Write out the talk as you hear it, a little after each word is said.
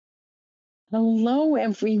Hello,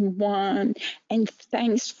 everyone, and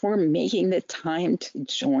thanks for making the time to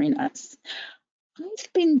join us.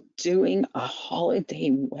 I've been doing a holiday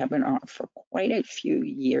webinar for quite a few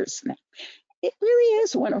years now. It really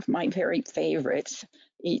is one of my very favorites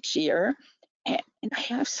each year, and I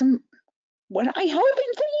have some what I hope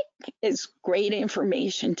and think is great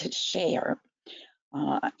information to share.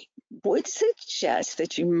 I would suggest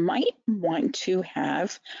that you might want to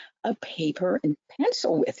have a paper and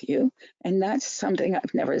pencil with you, and that's something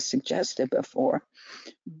I've never suggested before,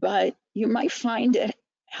 but you might find it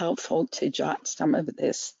helpful to jot some of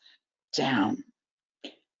this down.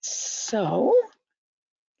 So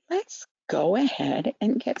let's go ahead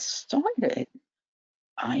and get started.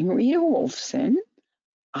 I'm Rita Wolfson.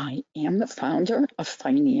 I am the founder of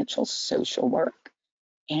Financial Social Work,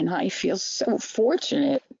 and I feel so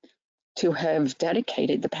fortunate to have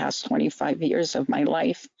dedicated the past 25 years of my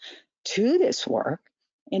life to this work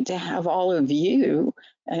and to have all of you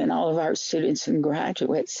and all of our students and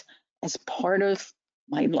graduates as part of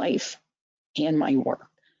my life and my work.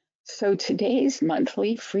 So today's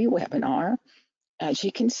monthly free webinar, as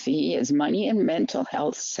you can see, is Money and Mental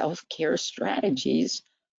Health Self-Care Strategies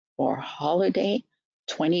for Holiday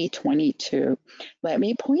 2022. Let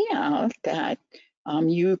me point out that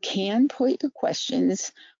you can put the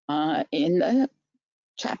questions in the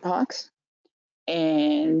chat box,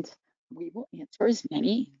 and we will answer as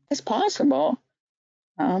many as possible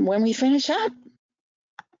when we finish up.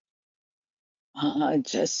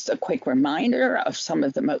 Just a quick reminder of some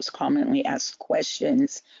of the most commonly asked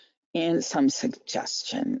questions and some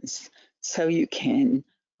suggestions. So you can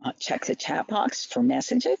check the chat box for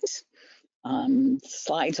messages.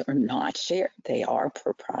 Slides are not shared, they are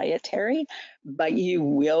proprietary, but you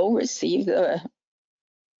will receive the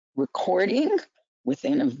recording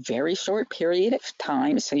within a very short period of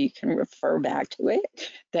time so you can refer back to it.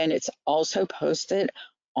 Then it's also posted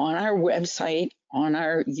on our website, on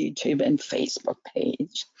our YouTube and Facebook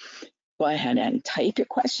page. Go ahead and type your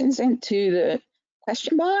questions into the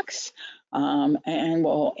question box and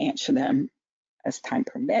we'll answer them as time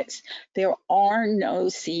permits. There are no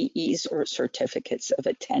CEs or certificates of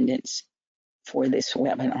attendance for this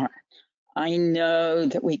webinar. I know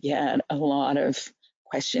that we get a lot of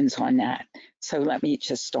questions on that. So let me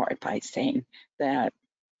just start by saying that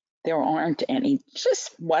there aren't any,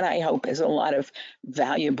 just what I hope is a lot of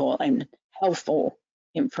valuable and helpful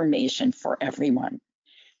information for everyone.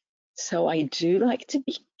 So I do like to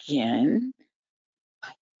begin by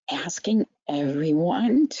asking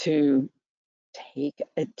everyone to take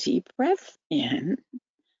a deep breath in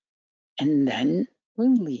and then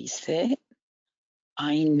release it.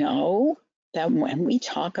 I know that when we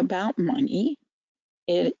talk about money,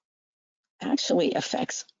 it actually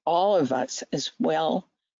affects all of us as well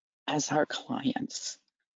as our clients.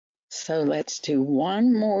 So let's do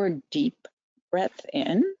one more deep breath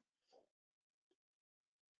in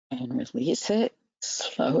and release it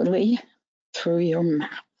slowly through your mouth.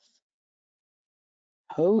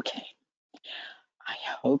 Okay, I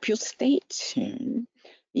hope you'll stay tuned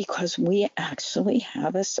because we actually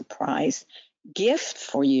have a surprise gift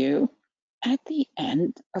for you at the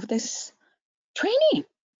end of this training.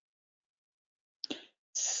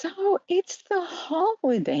 So it's the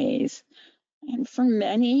holidays, and for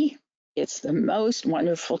many, it's the most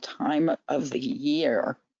wonderful time of the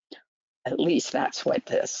year. At least that's what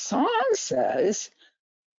the song says.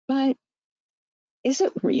 But is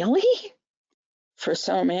it really? For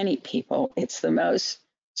so many people, it's the most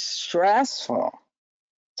stressful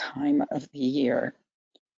time of the year.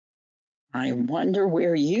 I wonder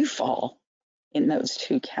where you fall in those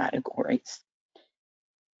two categories.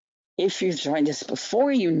 If you've joined us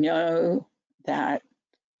before, you know that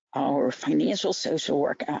our financial social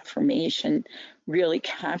work affirmation really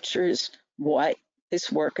captures what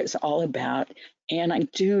this work is all about. And I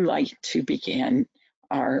do like to begin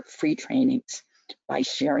our free trainings by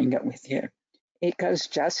sharing it with you. It goes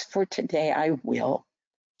just for today. I will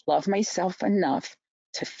love myself enough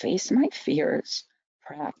to face my fears,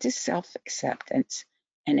 practice self-acceptance,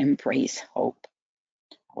 and embrace hope.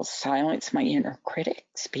 I will silence my inner critic,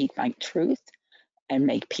 speak my truth, and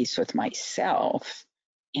make peace with myself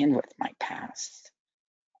and with my past.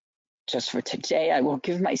 Just for today, I will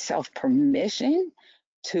give myself permission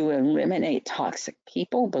to eliminate toxic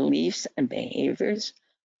people, beliefs, and behaviors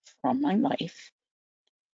from my life.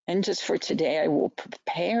 And just for today, I will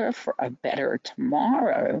prepare for a better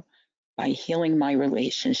tomorrow by healing my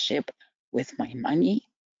relationship with my money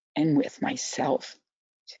and with myself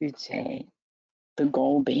today. The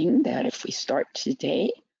goal being that if we start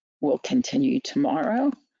today, we'll continue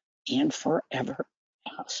tomorrow and forever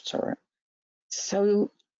after.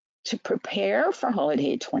 So to prepare for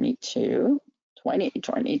holiday 2022,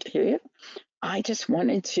 I just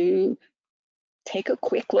wanted to take a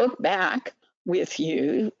quick look back with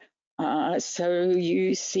you so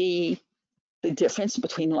you see the difference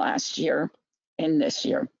between last year and this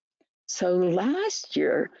year. So last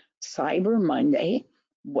year, Cyber Monday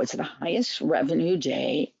was the highest revenue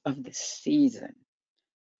day of the season,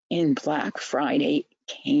 and Black Friday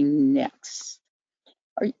came next.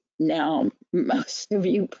 Now, most of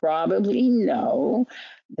you probably know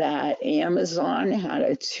that Amazon had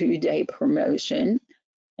a 2-day promotion,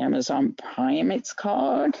 Amazon Prime, it's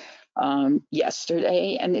called,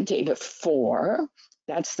 yesterday and the day before.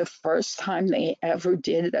 That's the first time they ever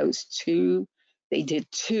did those two. They did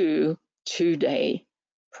two-day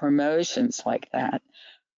promotions like that.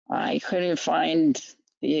 I couldn't find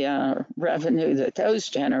the revenue that those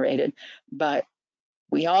generated, but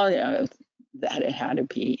we all know that it had to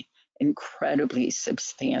be incredibly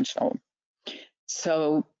substantial.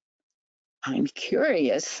 So I'm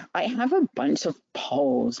curious. I have a bunch of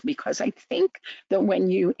polls because I think that when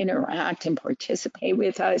you interact and participate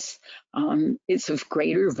with us, it's of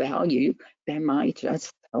greater value than my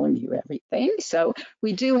just telling you everything. So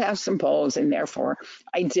we do have some polls, and therefore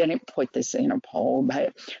I didn't put this in a poll,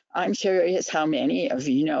 but I'm curious how many of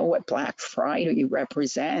you know what Black Friday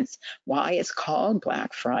represents, why it's called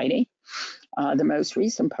Black Friday. The most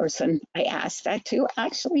recent person I asked that to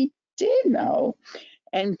actually did know.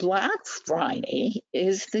 And Black Friday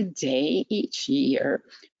is the day each year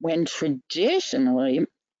when traditionally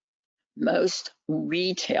most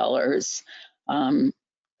retailers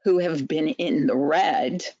who have been in the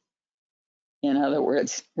red, in other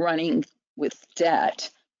words, running with debt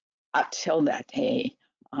up till that day,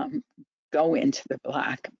 go into the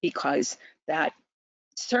black, because that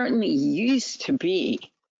certainly used to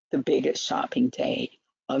be the biggest shopping day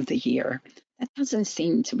of the year. That doesn't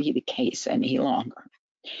seem to be the case any longer.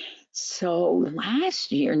 So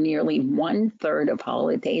last year, nearly 1/3 of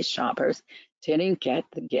holiday shoppers didn't get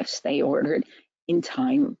the gifts they ordered in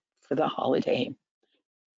time for the holiday.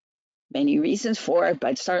 Many reasons for it,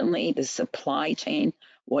 but certainly the supply chain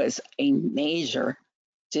was a major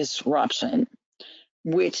disruption,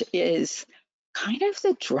 which is kind of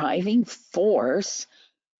the driving force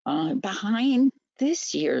behind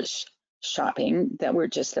this year's shopping that we're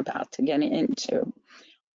just about to get into.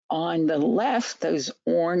 On the left, those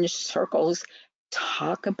orange circles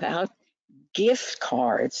talk about gift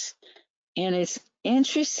cards. And it's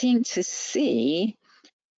interesting to see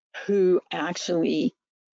who actually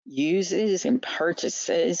uses and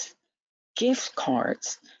purchases gift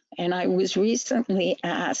cards. And I was recently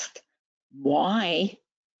asked why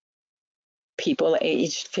people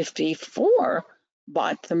aged 54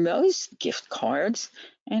 bought the most gift cards.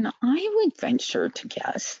 And I would venture to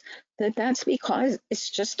guess that that's because it's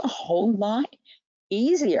just a whole lot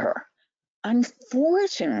easier.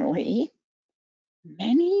 Unfortunately,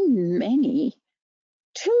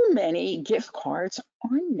 too many gift cards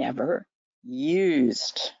are never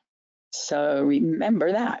used. So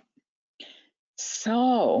remember that.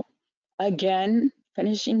 So, again,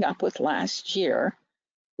 finishing up with last year,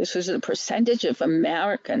 this was the percentage of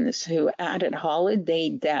Americans who added holiday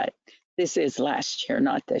debt. This is last year,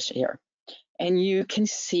 not this year. And you can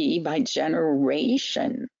see by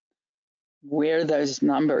generation where those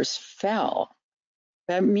numbers fell.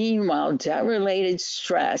 But meanwhile, debt-related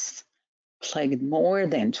stress plagued more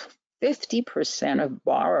than 50% of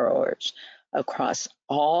borrowers across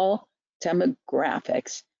all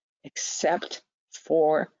demographics except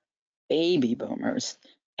for baby boomers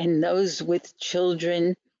and those with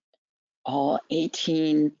children all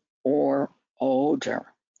 18 or older.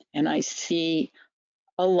 And I see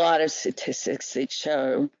a lot of statistics that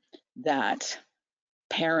show that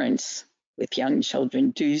parents with young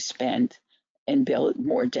children do spend and build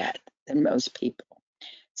more debt than most people.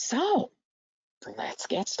 So let's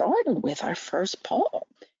get started with our first poll.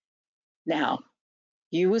 Now,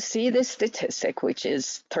 you will see this statistic, which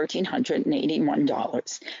is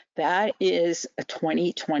 $1,381. That is a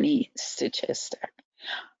 2020 statistic.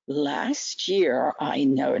 Last year, I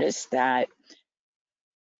noticed that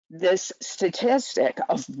this statistic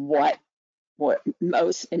of what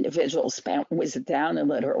most individuals spent was down a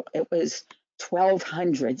little. It was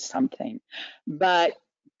 1,200 something. But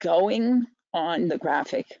going on the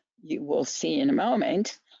graphic you will see in a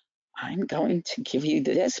moment, I'm going to give you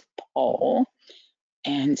this poll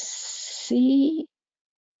and see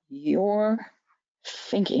your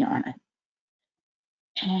thinking on it.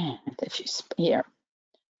 And if you here,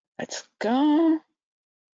 let's go.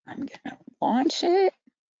 I'm going to launch it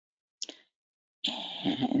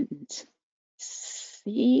and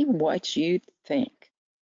see what you think.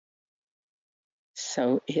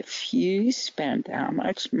 So if you spent that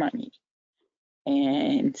much money,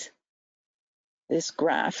 and this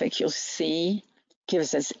graphic you'll see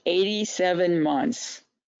gives us 87 months.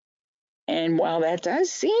 And while that does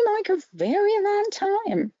seem like a very long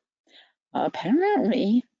time,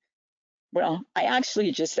 apparently, well, I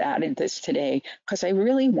actually just added this today because I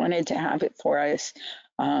really wanted to have it for us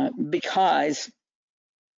because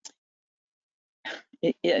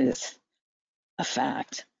it is a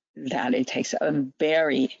fact that it takes a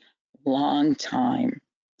very long time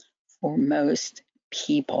for most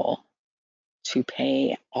people to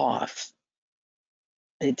pay off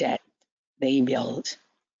the debt they build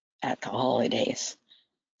at the holidays.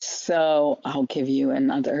 So I'll give you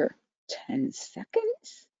another 10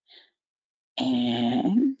 seconds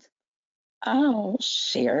and I'll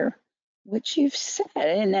share what you've said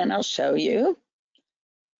and then I'll show you.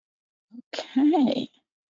 Okay.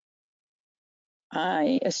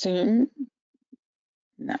 I assume,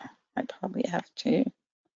 no, I probably have to.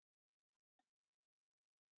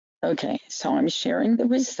 Okay, so I'm sharing the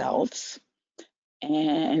results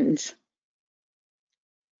and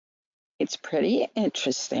it's pretty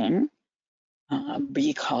interesting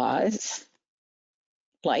because,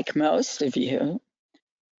 like most of you,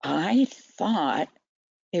 I thought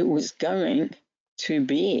it was going to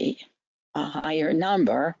be a higher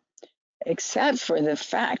number, except for the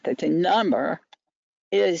fact that the number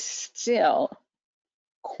is still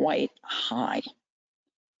quite high.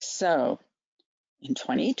 So in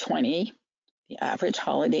 2020, the average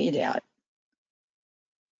holiday debt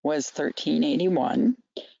was 1381.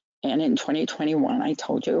 And in 2021, I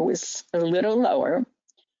told you it was a little lower.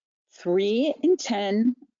 3 in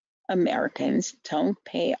 10 Americans don't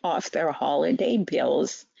pay off their holiday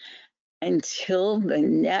bills until the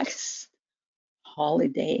next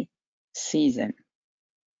holiday season.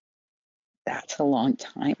 That's a long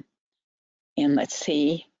time. And let's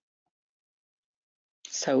see.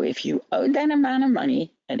 So if you owed that amount of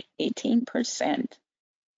money at 18%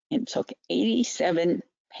 and took 87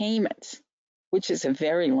 payments, which is a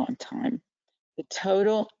very long time, the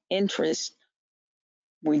total interest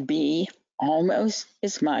would be almost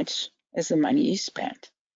as much as the money you spent.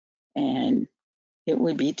 And it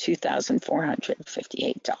would be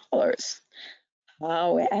 $2,458.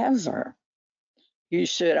 However, you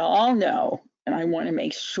should all know, and I want to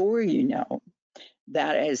make sure you know,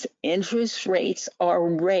 that as interest rates are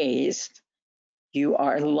raised, you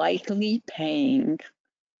are likely paying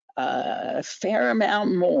a fair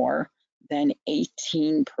amount more than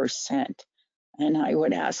 18%. And I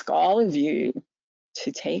would ask all of you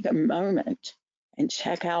to take a moment and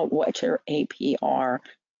check out what your APR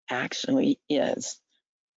actually is.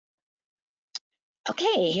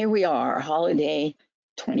 Okay, here we are, holiday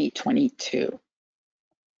 2022.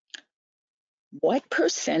 What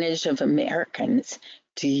percentage of Americans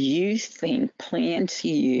do you think plan to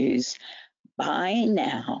use buy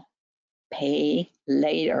now, pay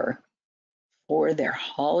later for their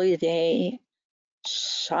holiday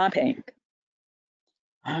shopping?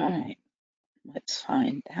 All right, let's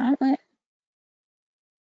find that one.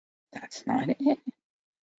 That's not it.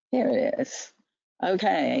 Here it is.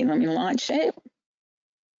 Okay, let me launch it.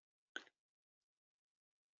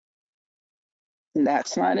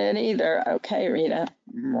 That's not it either. Okay, Rita,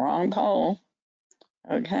 wrong poll.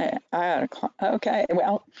 Okay, okay,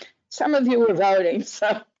 well, some of you were voting,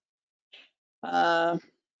 so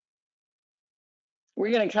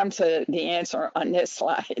we're going to come to the answer on this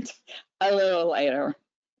slide a little later.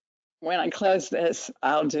 When I close this,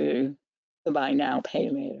 I'll do the buy now, pay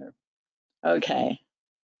later. Okay.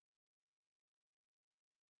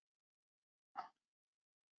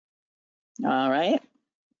 All right.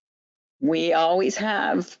 We always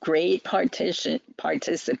have great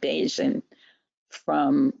participation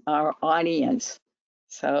from our audience.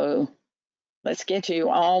 So let's get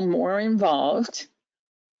you all more involved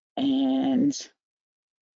and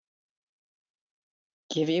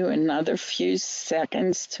give you another few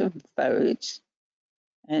seconds to vote.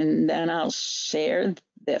 And then I'll share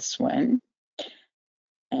this one.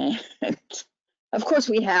 And of course,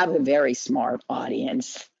 we have a very smart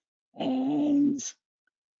audience. And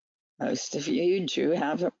most of you do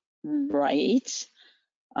have it right.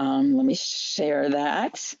 Let me share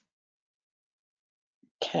that.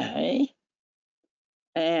 Okay.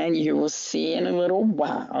 And you will see in a little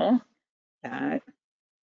while that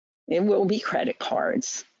it will be credit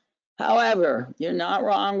cards. However, you're not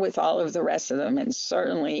wrong with all of the rest of them, and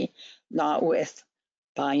certainly not with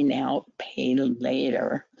buy now, pay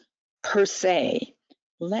later per se.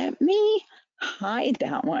 Let me hide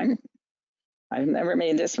that one. I've never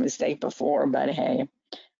made this mistake before, but hey,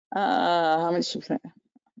 how much?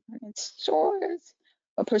 It's yours.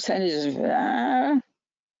 What percentage?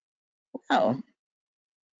 Well,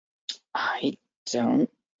 I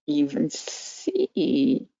don't even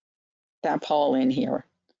see that poll in here.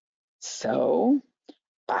 So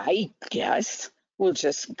I guess we'll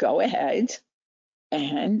just go ahead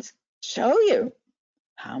and show you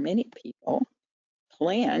how many people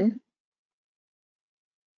plan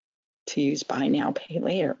to use buy now, pay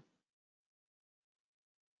later.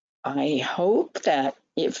 I hope that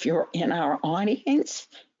if you're in our audience,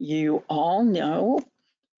 you all know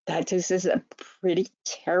that this is a pretty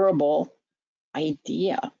terrible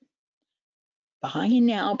idea. Buy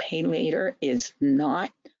now, pay later is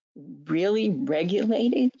not really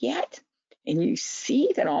regulated yet. And you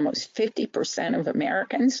see that almost 50% of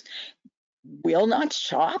Americans will not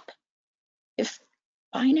shop if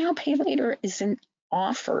buy now, pay later isn't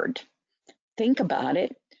offered. Think about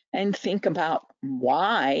it and think about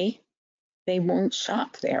why they won't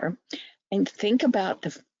shop there. And think about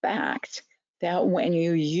the fact that when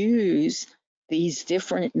you use these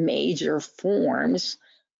different major forms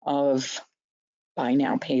of buy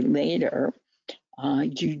now, pay later,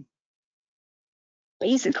 you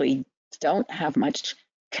basically don't have much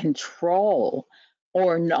control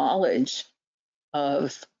or knowledge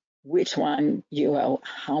of which one you owe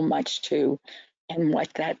how much to and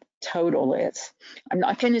what that total is. I'm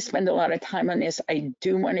not going to spend a lot of time on this. I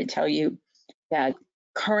do want to tell you that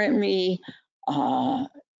currently, not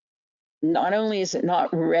only is it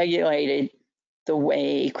not regulated the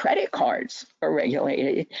way credit cards are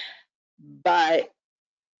regulated, but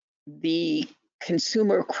the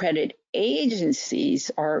consumer credit agencies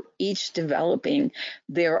are each developing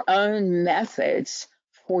their own methods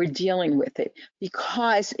for dealing with it.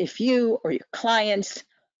 Because if you or your clients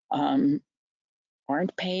aren't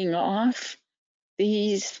paying off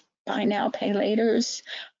these buy now, pay laters,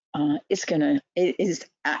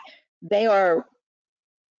 they are,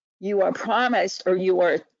 you are promised or you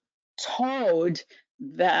are told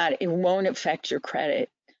that it won't affect your credit.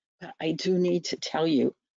 But I do need to tell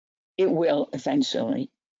you, it will eventually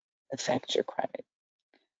affect your credit.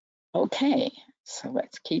 Okay, so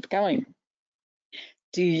let's keep going.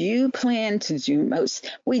 Do you plan to do most?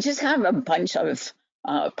 We just have a bunch of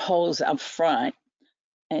polls up front,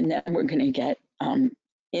 and then we're going to get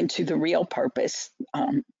into the real purpose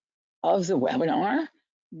of the webinar,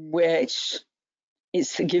 which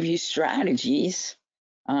is to give you strategies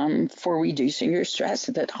for reducing your stress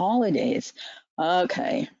at the holidays.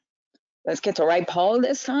 Okay, let's get the right poll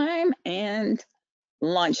this time and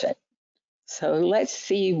launch it. So let's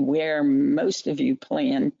see where most of you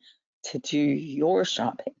plan to do your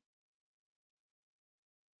shopping.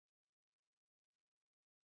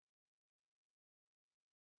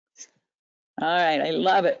 All right, I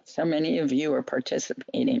love it. So many of you are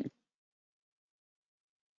participating.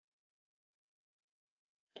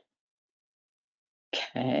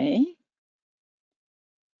 Okay.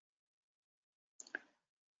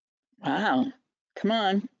 Wow, come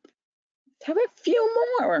on. Let's have a few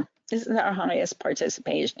more. This is our highest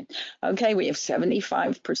participation. Okay, we have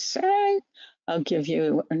 75%. I'll give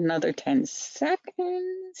you another 10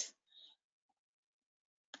 seconds.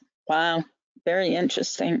 Wow, very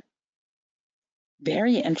interesting.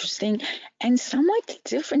 Very interesting and somewhat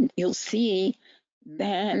different, you'll see,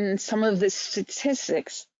 than some of the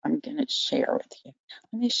statistics I'm going to share with you.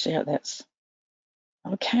 Let me share this.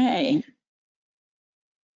 Okay.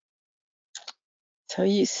 So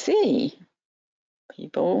you see,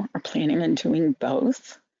 people are planning on doing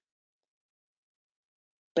both,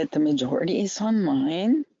 but the majority is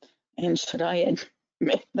online. And should I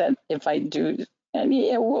admit that if I do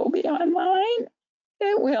any, it will be online?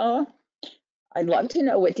 It will. I'd love to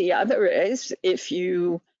know what the other is. If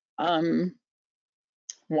you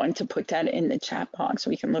want to put that in the chat box,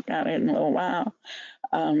 we can look at it in a little while,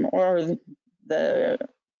 or the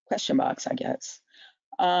question box, I guess,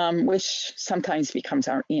 which sometimes becomes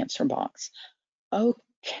our answer box.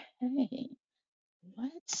 Okay,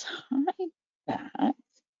 let's hide that.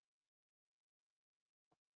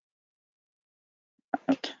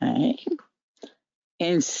 Okay,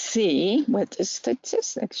 and see what the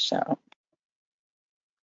statistics show.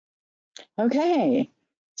 Okay,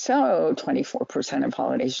 so 24% of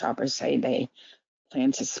holiday shoppers say they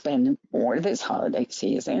plan to spend more this holiday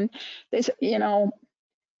season. This, I don't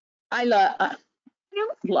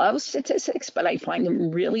love statistics, but I find them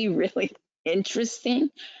really, really interesting.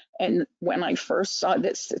 And when I first saw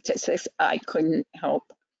the statistics, I couldn't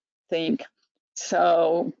help think.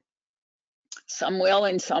 So some will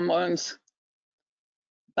and some won't,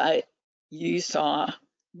 but you saw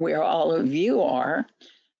where all of you are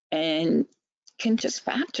and can just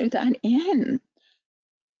factor that in.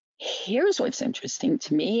 here's what's interesting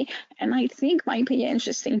to me, and I think might be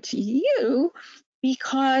interesting to you,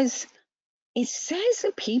 because it says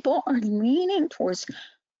that people are leaning towards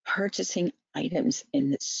purchasing items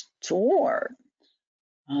in the store.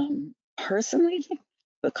 Personally,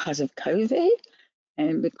 because of COVID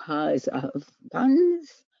and because of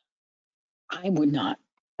guns, I'm not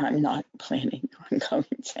planning on going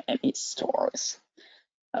to any stores.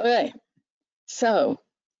 Okay, so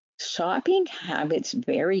shopping habits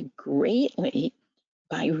vary greatly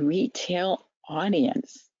by retail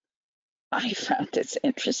audience. I found this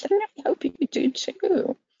interesting. I hope you do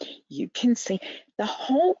too. You can see the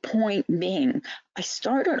whole point being, I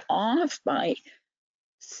started off by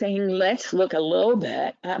saying, let's look a little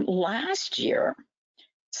bit at last year.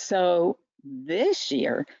 So last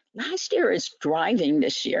year is driving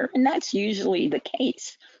this year, and that's usually the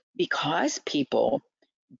case because people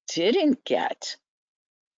didn't get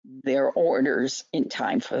their orders in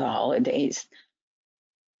time for the holidays.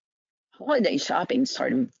 Holiday shopping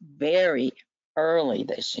started very early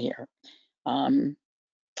this year. Um,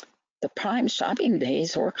 the prime shopping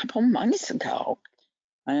days were a couple months ago,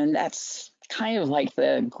 and that's kind of like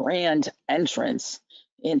the grand entrance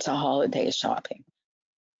into holiday shopping.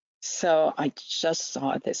 So I just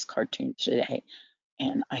saw this cartoon today,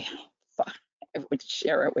 and I thought I would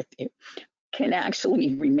share it with you. Can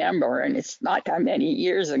actually remember, and it's not that many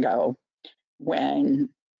years ago, when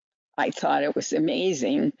I thought it was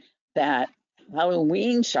amazing that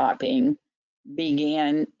Halloween shopping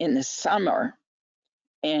began in the summer.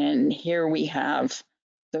 And here we have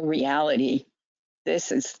the reality.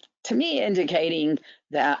 This is, to me, indicating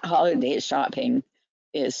that holiday shopping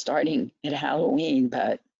is starting at Halloween,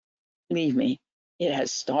 but believe me, it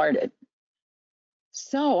has started.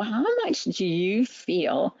 So, how much do you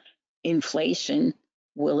feel inflation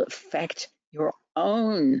will affect your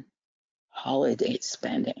own holiday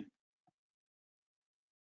spending?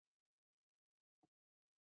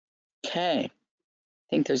 Okay, I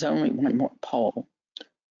think there's only one more poll.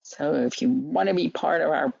 So, if you want to be part of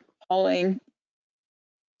our polling,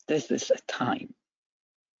 this is the time.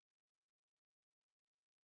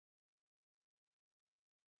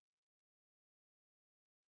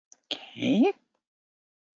 Okay.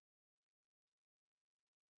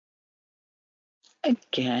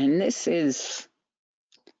 Again, this is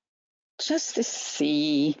just to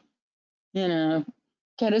see, you know,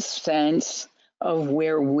 get a sense of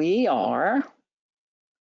where we are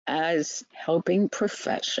as helping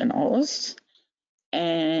professionals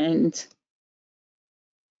and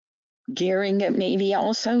gearing it maybe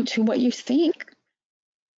also to what you think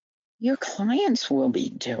your clients will be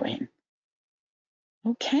doing.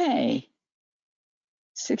 Okay.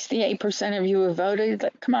 68% of you have voted.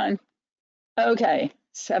 Come on. Okay.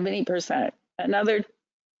 70%. Another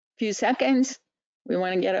few seconds. We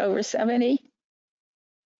want to get over 70.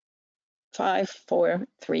 5, 4,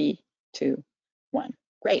 3, 2, 1.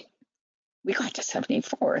 Great. We got to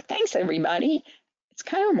 74. Thanks, everybody. It's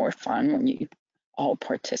kind of more fun when you all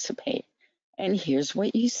participate. And here's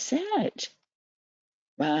what you said.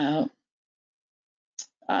 Wow.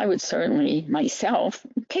 I would certainly myself,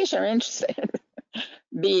 in case you're interested,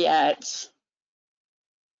 be at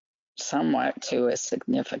somewhat to a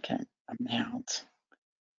significant amount.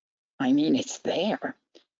 I mean, it's there.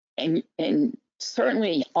 And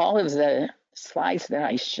certainly all of the slides that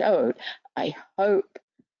I showed, I hope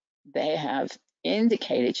they have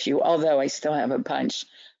indicated to you, although I still have a bunch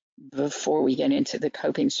before we get into the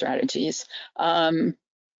coping strategies, to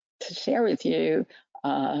share with you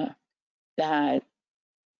that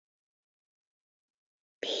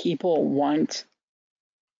people want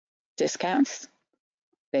discounts.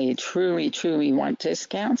 They truly, truly want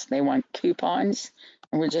discounts. They want coupons.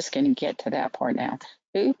 And we're just going to get to that part now.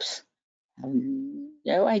 Oops. I have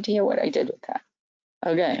no idea what I did with that.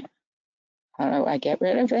 Okay. How do I get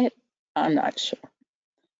rid of it? I'm not sure.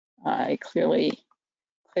 I clearly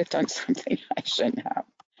clicked on something I shouldn't have.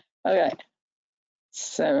 Okay.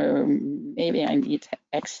 So maybe I need to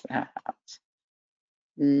X that out.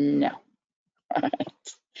 No. All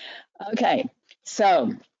right. Okay.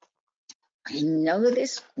 So I know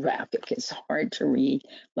this graphic is hard to read.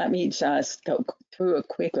 Let me just go through it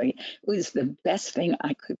quickly. It was the best thing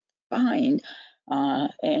I could find,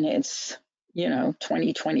 and it's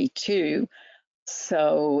 2022,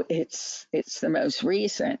 so it's the most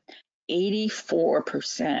recent.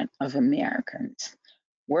 84% of Americans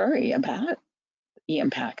worry about the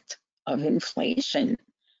impact of inflation,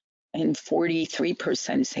 and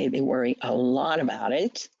 43% say they worry a lot about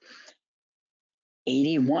it.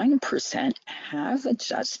 81% have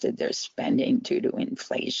adjusted their spending due to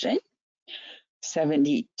inflation.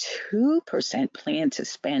 72% plan to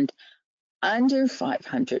spend under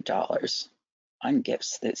 $500 on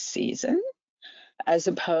gifts this season, as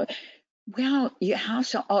opposed, well, you have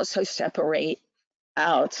to also separate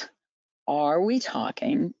out, are we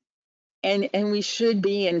talking, and we should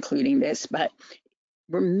be including this, but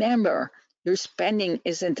remember, your spending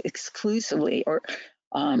isn't exclusively, or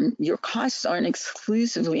your costs aren't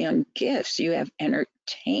exclusively on gifts. You have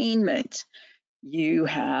entertainment, you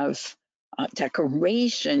have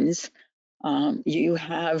decorations, you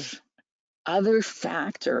have other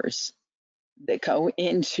factors that go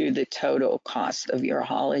into the total cost of your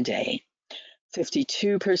holiday.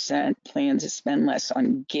 52% plan to spend less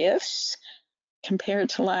on gifts compared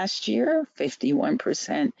to last year.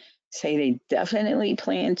 51% say they definitely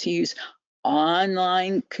plan to use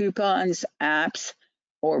online coupons, apps,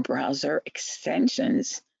 or browser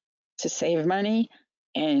extensions to save money.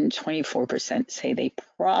 And 24% say they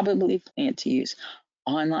probably plan to use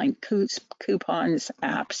online coupons,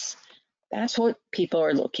 apps. That's what people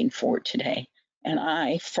are looking for today. And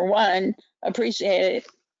I, for one, appreciate it.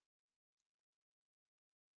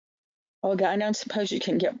 Oh, God, I don't suppose you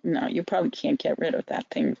can no, you probably can't get rid of that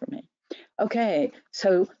thing for me. Okay,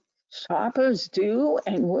 so shoppers do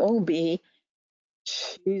and will be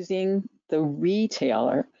choosing the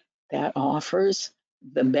retailer that offers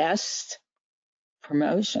the best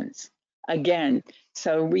promotions. Again,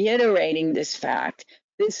 so reiterating this fact,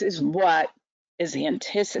 this is what is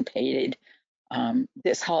anticipated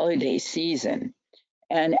this holiday season.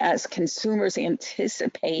 And as consumers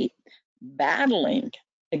anticipate battling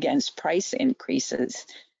against price increases,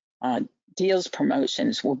 deals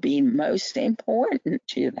promotions will be most important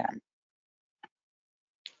to them.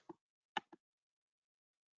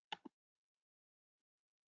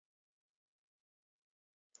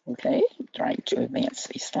 Okay, trying to advance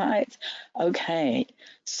these slides. Okay,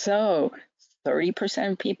 so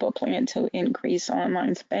 30% of people plan to increase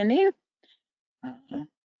online spending.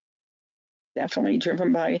 Definitely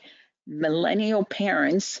driven by millennial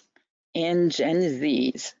parents and Gen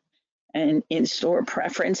Zs. And in-store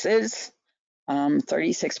preferences,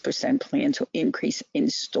 36% plan to increase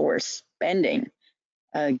in-store spending.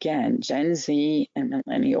 Again, Gen Z and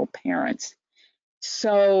millennial parents.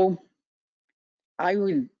 So I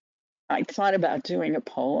thought about doing a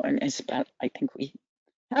poll, and it's about, I think we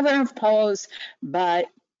have enough polls, but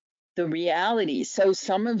the reality, so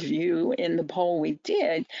some of you in the poll we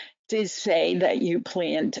did say that you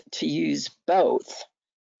planned to use both.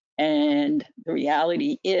 And the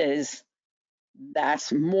reality is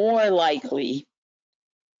that's more likely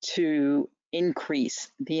to increase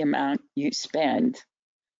the amount you spend.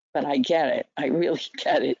 But I get it. I really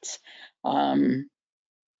get it.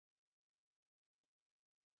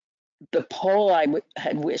 The poll I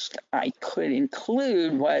had wished I could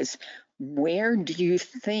include was, where do you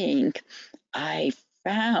think I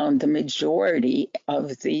found the majority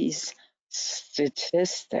of these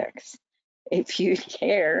statistics? If you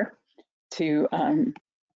care to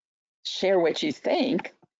share what you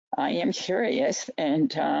think, I am curious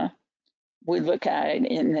and would look at it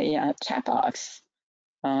in the chat box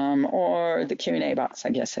or the Q&A box, I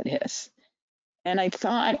guess it is. And I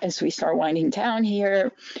thought as we start winding down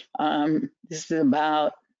here, this is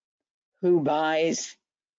about who buys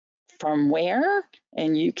from where.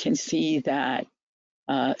 And you can see that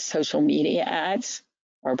social media ads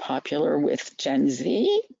are popular with Gen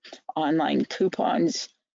Z. Online coupons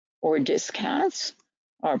or discounts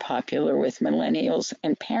are popular with millennials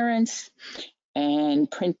and parents. And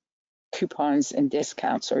print coupons and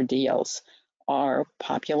discounts or deals are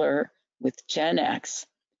popular with Gen X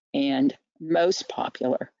and most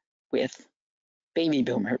popular with baby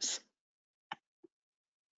boomers.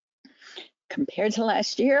 Compared to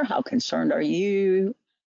last year, how concerned are you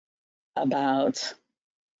about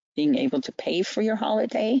being able to pay for your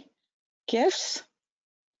holiday gifts?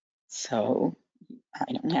 So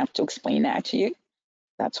I don't have to explain that to you.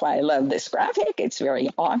 That's why I love this graphic. It's very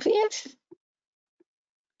obvious.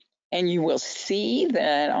 And you will see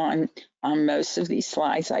that on most of these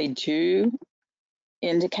slides, I do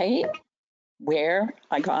indicate where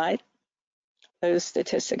I got those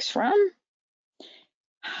statistics from.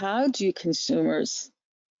 How do consumers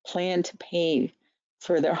plan to pay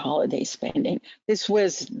for their holiday spending? This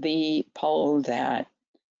was the poll that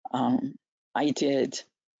I did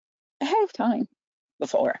ahead of time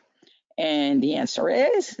before. And the answer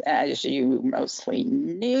is, as you mostly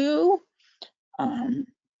knew,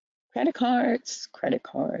 credit cards, credit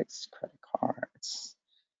cards, credit cards.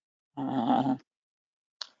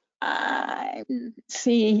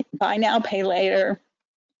 See, buy now, pay later.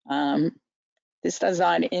 This does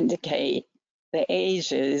not indicate the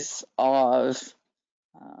ages of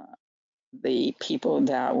uh, the people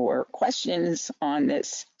that were questions on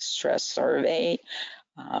this stress survey,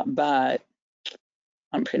 but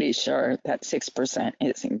I'm pretty sure that 6%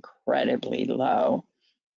 is incredibly low.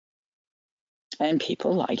 And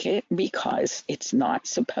people like it because it's not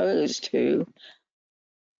supposed to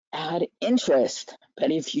add interest.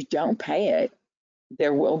 But if you don't pay it,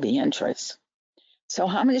 there will be interest. So,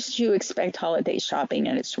 how much do you expect holiday shopping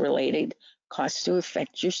and its related costs to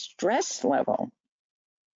affect your stress level?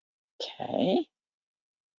 Okay,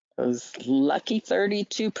 those lucky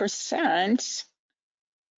 32%.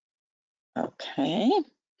 Okay,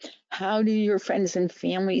 how do your friends and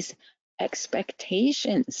family's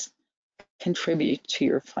expectations contribute to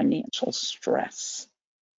your financial stress?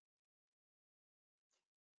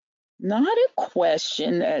 Not a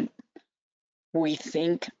question that we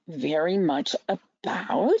think very much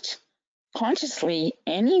about, consciously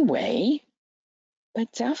anyway,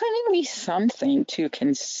 but definitely something to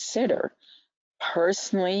consider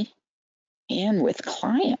personally and with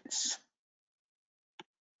clients.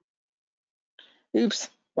 Oops,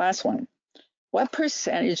 last one. What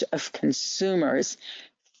percentage of consumers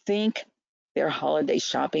think their holiday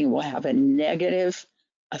shopping will have a negative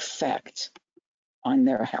effect on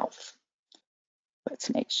their health? Let's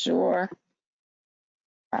make sure.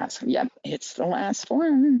 Yep, it's the last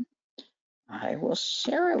one. I will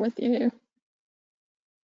share it with you.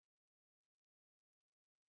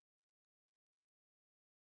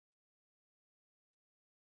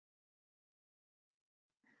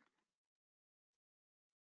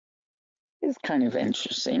 It's kind of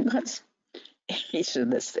interesting because each of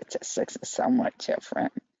the statistics is somewhat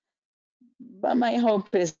different. But my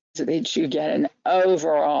hope is that you get an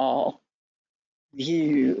overall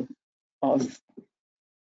view of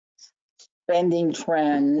spending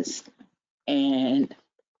trends and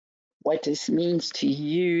what this means to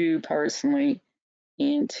you personally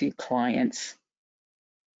and to clients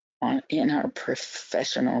in our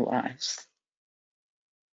professional lives.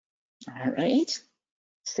 All right,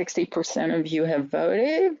 60% of you have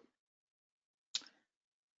voted.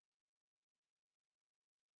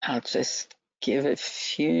 I'll just give a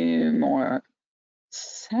few more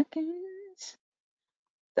seconds.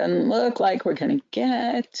 Doesn't look like we're going to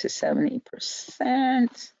get to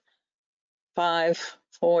 70%. 5,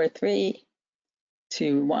 4, 3,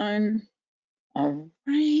 2, 1. All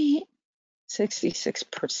right,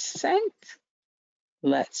 66%.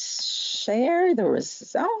 Let's share the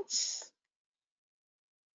results.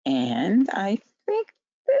 And I think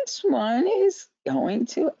this one is going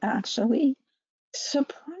to actually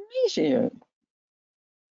surprise you.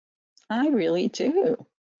 I really do.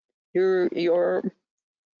 Your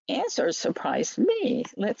answer surprised me.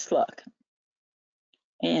 Let's look.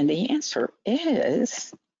 And the answer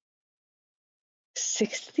is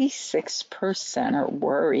 66% are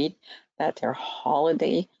worried that their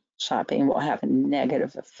holiday shopping will have a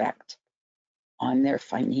negative effect on their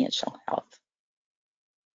financial health.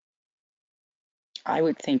 I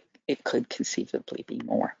would think it could conceivably be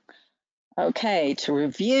more. Okay, to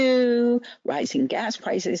review, rising gas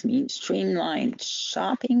prices mean streamlined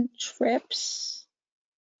shopping trips.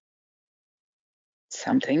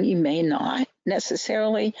 Something you may not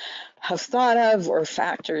necessarily have thought of or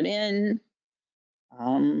factored in.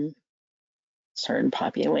 Certain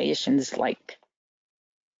populations like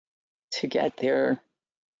to get their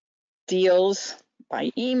deals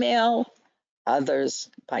by email, others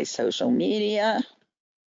by social media,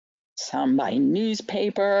 some by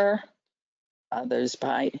newspaper, others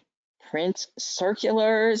by print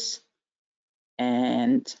circulars,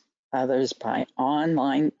 and others by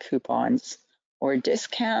online coupons or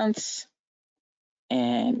discounts.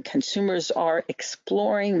 And consumers are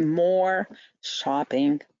exploring more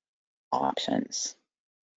shopping options.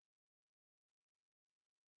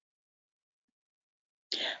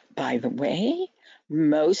 By the way,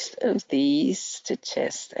 most of these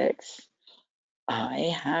statistics,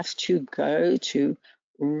 I have to go to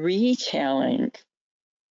retailing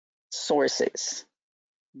sources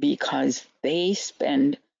because they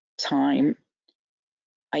spend time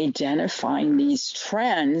identifying these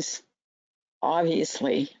trends,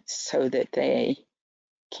 obviously, so that they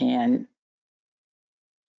can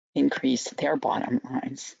increase their bottom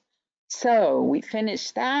lines. So we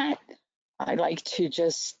finished that. I'd like to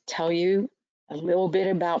just tell you a little bit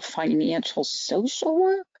about financial social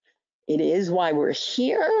work. It is why we're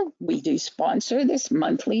here. We do sponsor this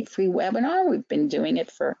monthly free webinar. We've been doing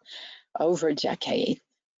it for over a decade.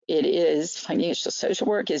 It is financial social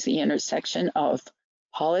work is the intersection of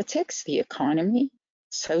politics, the economy,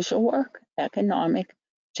 social work, economic,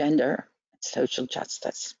 gender, and social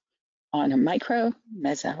justice. on a micro,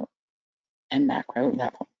 meso, and macro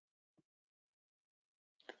level.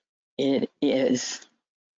 It is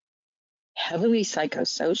heavily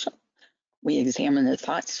psychosocial. We examine the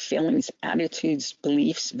thoughts, feelings, attitudes,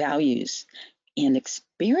 beliefs, values, and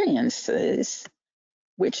experiences,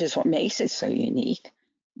 which is what makes it so unique,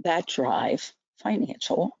 that drive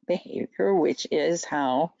financial behavior, which is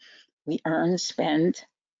how we earn, spend,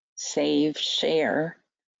 save, share,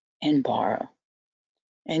 and borrow.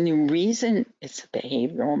 And the reason it's a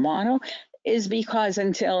behavioral model is because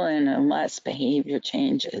until and unless behavior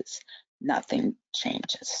changes, nothing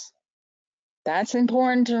changes. That's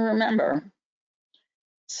important to remember.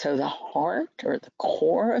 So the heart or the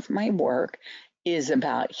core of my work is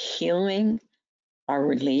about healing our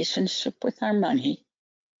relationship with our money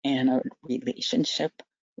and our relationship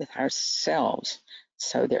with ourselves.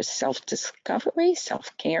 So there's self-discovery,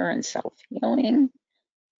 self-care, and self-healing.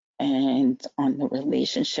 And on the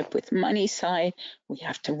relationship with money side, we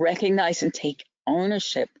have to recognize and take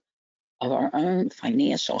ownership of our own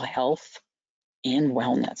financial health and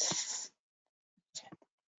wellness.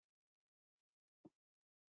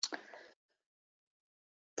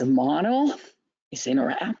 The model is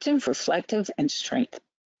interactive, reflective, and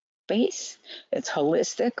strength-based. It's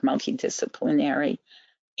holistic, multidisciplinary,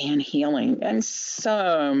 and healing, and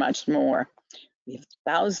so much more. We have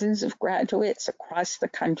thousands of graduates across the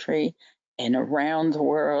country and around the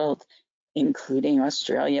world, including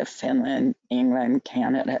Australia, Finland, England,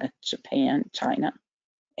 Canada, Japan, China,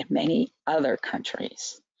 and many other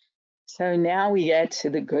countries. So now we get to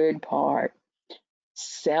the good part.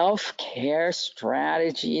 Self-care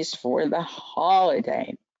strategies for the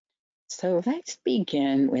holiday. So let's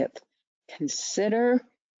begin with consider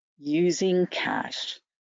using cash.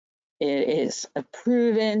 It is a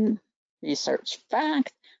proven research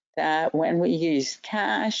fact that when we use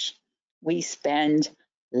cash, we spend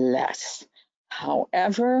less.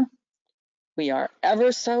 However, we are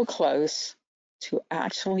ever so close to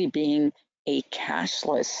actually being a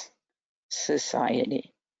cashless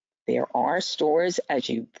society. There are stores, as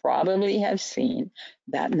you probably have seen,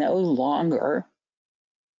 that no longer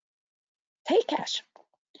take cash.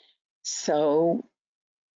 So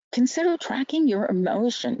consider tracking your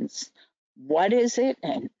emotions. What is it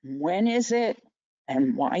and when is it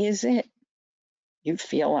and why is it you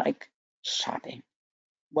feel like shopping?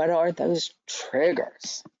 What are those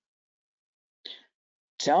triggers?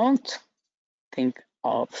 Don't think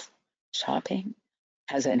of shopping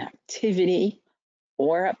as an activity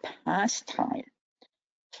or a pastime.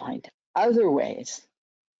 Find other ways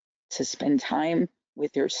to spend time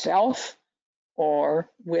with yourself or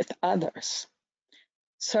with others.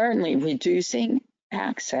 Certainly, reducing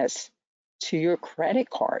access to your credit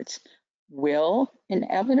cards will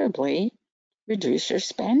inevitably reduce your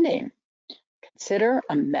spending. Consider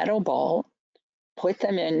a metal ball, put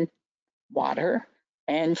them in water,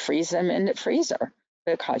 and freeze them in the freezer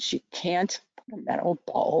because you can't put a metal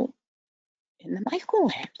ball in the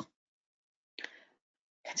microwave.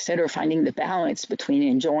 Consider finding the balance between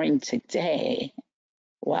enjoying today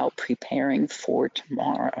while preparing for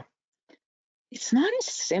tomorrow. It's not a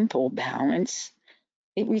simple balance.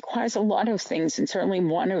 It requires a lot of things, and certainly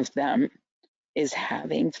one of them is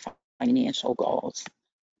having financial goals.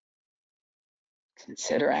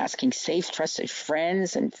 Consider asking safe, trusted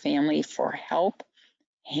friends and family for help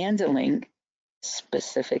handling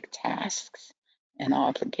specific tasks and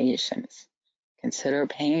obligations. Consider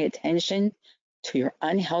paying attention to your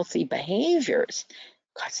unhealthy behaviors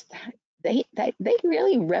because they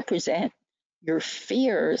really represent your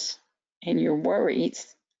fears and your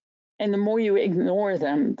worries. And the more you ignore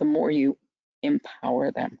them, the more you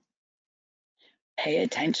empower them. Pay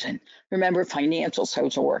attention. Remember, financial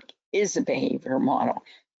social work is a behavior model.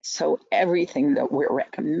 So everything that we're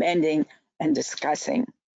recommending and discussing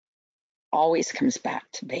always comes back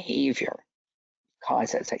to behavior.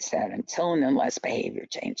 Because, as I said, until and unless behavior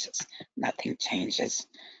changes, nothing changes.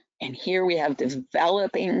 And here we have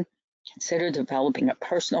consider developing a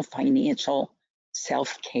personal financial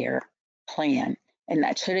self-care plan. And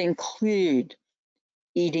that should include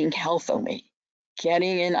eating healthily,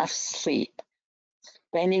 getting enough sleep,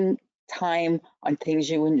 spending time on things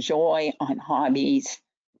you enjoy, on hobbies,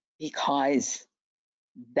 because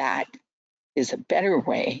that is a better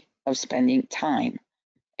way of spending time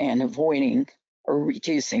and avoiding or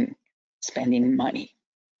reducing spending money.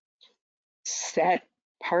 Set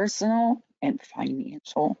personal and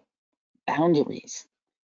financial boundaries.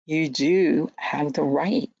 You do have the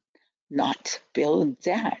right not to build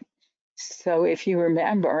debt. So if you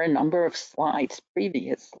remember a number of slides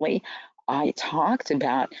previously, I talked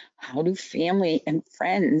about how do family and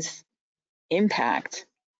friends impact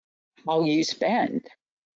how you spend.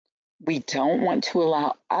 We don't want to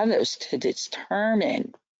allow others to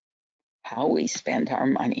determine how we spend our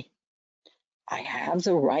money. I have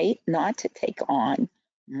the right not to take on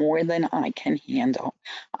more than I can handle.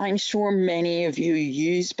 I'm sure many of you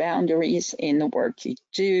use boundaries in the work you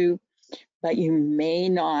do, but you may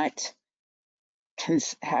not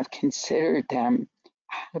have considered them,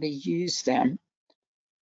 how to use them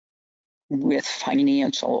with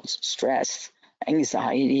financial stress,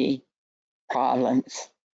 anxiety, problems,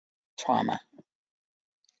 trauma.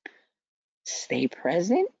 Stay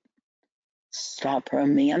present, stop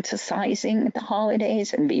romanticizing the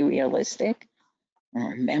holidays, and be realistic.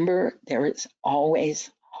 And remember, there is always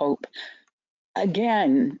hope.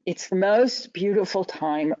 Again, it's the most beautiful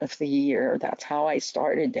time of the year. That's how I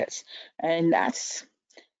started this, and that's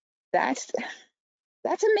that's a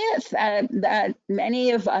myth that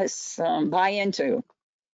many of us buy into.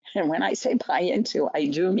 And when I say buy into, I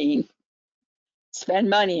do mean spend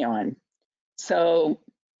money on. So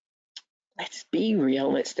let's be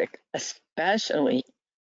realistic, especially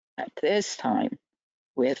at this time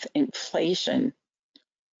with inflation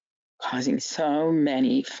causing so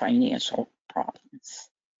many financial problems.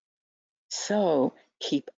 So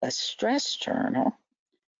keep a stress journal,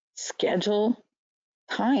 schedule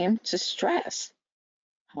time to stress.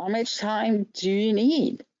 How much time do you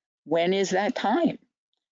need? When is that time?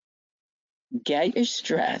 Get your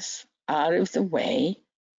stress out of the way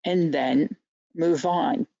and then move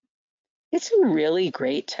on. It's a really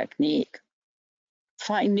great technique.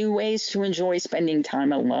 Find new ways to enjoy spending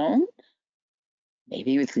time alone,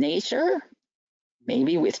 maybe with nature,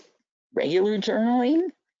 maybe with regular journaling,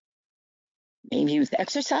 maybe with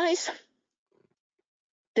exercise.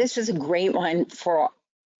 This is a great one for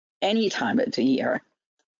any time of the year.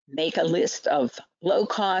 Make a list of low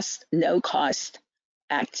cost, no cost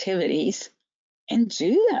activities and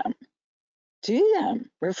do them. Do them,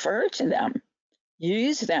 refer to them,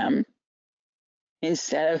 use them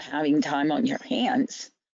instead of having time on your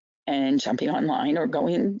hands and jumping online or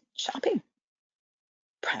going shopping.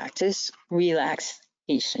 Practice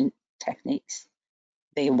relaxation techniques.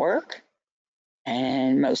 They work,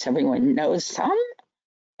 and most everyone knows some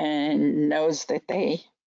and knows that they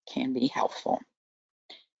can be helpful.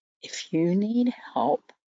 If you need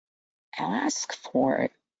help, ask for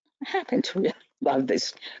it. I happen to really love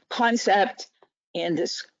this concept and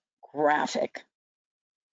this graphic.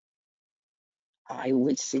 I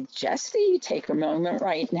would suggest that you take a moment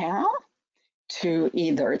right now to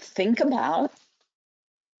either think about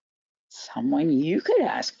someone you could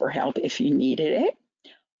ask for help if you needed it,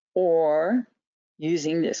 or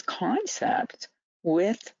using this concept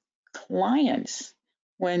with clients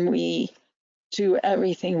when we do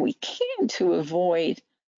everything we can to avoid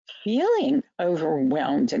feeling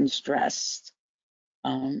overwhelmed and stressed.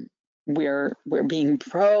 We're being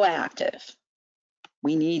proactive.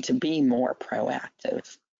 We need to be more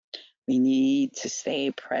proactive. We need to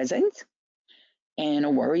stay present, and a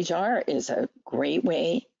worry jar is a great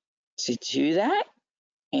way to do that.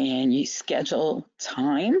 And you schedule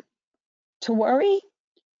time to worry.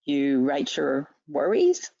 You write your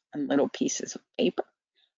worries on little pieces of paper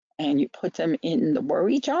and you put them in the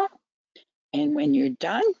worry jar. And when you're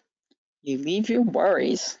done, you leave your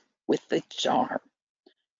worries with the jar.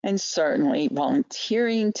 And certainly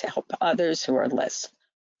volunteering to help others who are less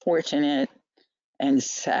fortunate. And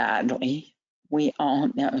sadly, we all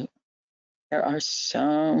know there are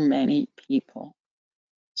so many people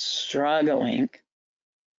struggling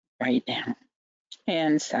right now.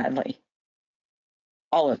 And sadly,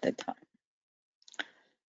 all of the time.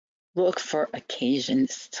 Look for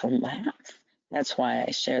occasions to laugh. That's why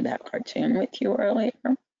I shared that cartoon with you earlier.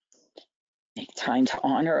 Make time to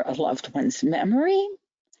honor a loved one's memory.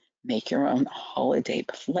 Make your own holiday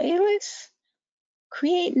playlist.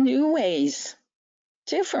 Create new ways,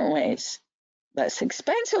 different ways, less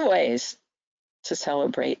expensive ways to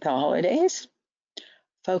celebrate the holidays.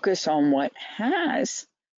 Focus on what has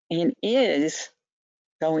and is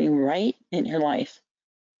going right in your life,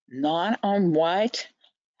 not on what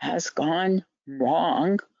has gone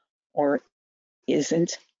wrong or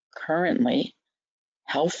isn't currently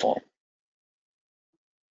helpful.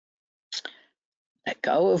 Let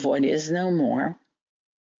go of what is no more.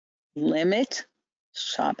 Limit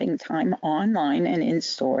shopping time online and in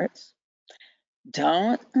stores.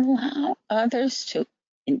 Don't allow others to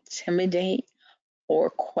intimidate or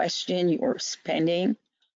question your spending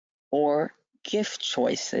or gift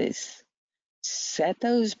choices. Set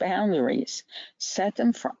those boundaries. Set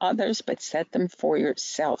them for others, but set them for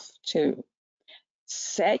yourself too.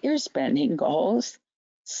 Set your spending goals.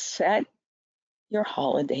 Set your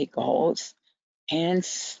holiday goals. and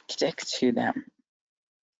stick to them.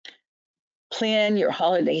 Plan your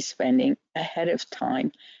holiday spending ahead of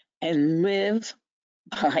time and live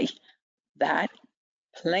by that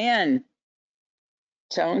plan.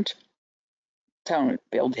 Don't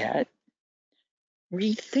build debt.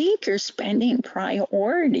 Rethink your spending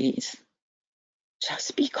priorities.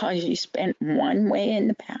 Just because you spent one way in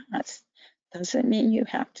the past doesn't mean you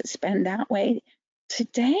have to spend that way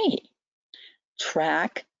today.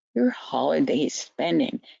 Track your holiday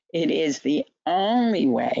spending. It is the only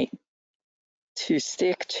way to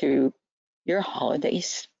stick to your holiday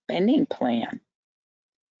spending plan.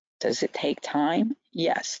 Does it take time?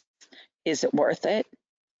 Yes. Is it worth it?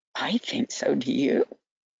 I think so. Do you?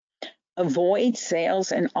 Avoid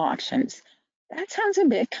sales and auctions. That sounds a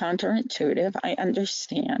bit counterintuitive. I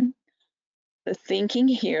understand. The thinking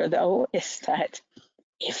here, though, is that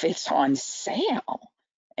if it's on sale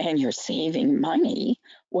and you're saving money,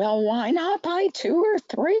 well, why not buy two or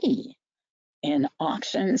three? In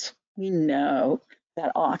auctions, we know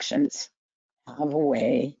that auctions have a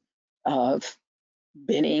way of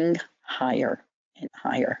bidding higher and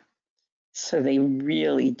higher. So they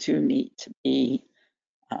really do need to be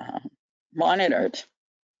monitored.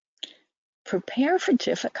 Prepare for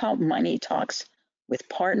difficult money talks with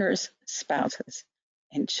partners, spouses,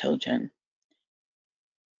 and children.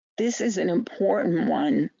 This is an important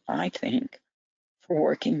one, I think, for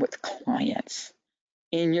working with clients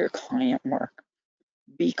in your client work,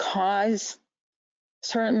 because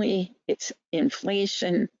certainly it's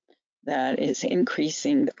inflation that is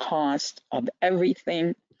increasing the cost of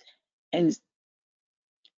everything. And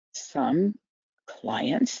some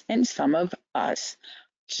clients and some of us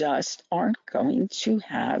just aren't going to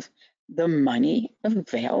have the money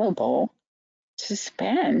available to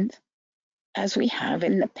spend as we have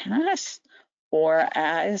in the past, or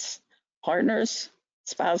as partners,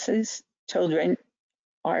 spouses, children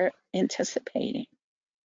are anticipating.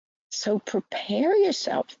 So prepare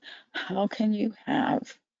yourself. How can you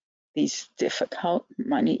have these difficult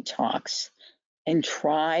money talks and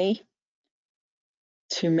try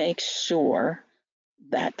to make sure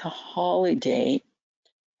that the holiday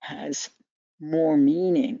has more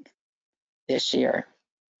meaning this year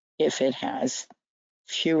if it has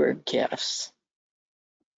fewer gifts?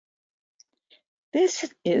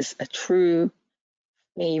 This is a true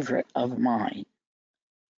favorite of mine.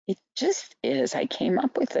 It just is. I came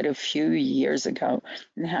up with it a few years ago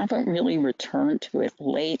and haven't really returned to it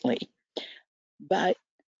lately. But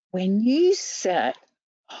when you set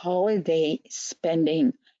holiday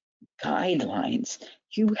spending guidelines,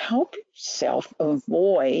 you help yourself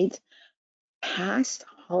avoid past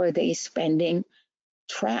holiday spending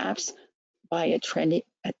traps by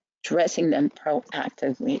addressing them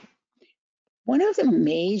proactively. One of the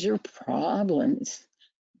major problems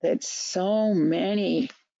that so many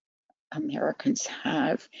Americans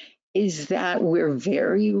have is that we're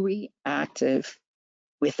very reactive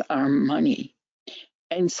with our money.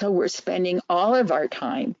 And so we're spending all of our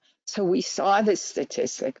time. So we saw this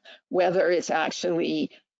statistic, whether it's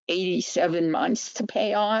actually 87 months to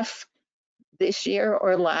pay off this year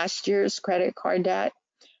or last year's credit card debt.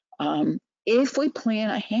 If we plan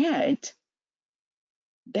ahead,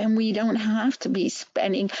 then we don't have to be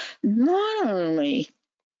spending not only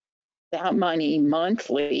that money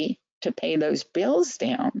monthly to pay those bills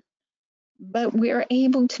down, but we're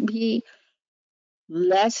able to be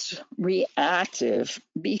less reactive,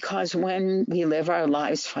 because when we live our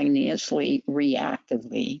lives financially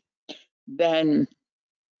reactively, then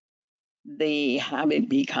the habit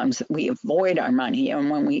becomes that we avoid our money. And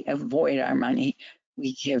when we avoid our money,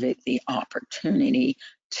 we give it the opportunity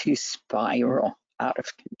to spiral out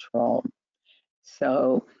of control.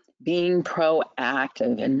 So being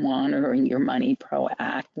proactive and monitoring your money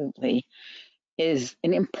proactively is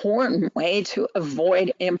an important way to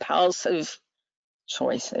avoid impulsive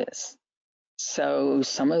choices. So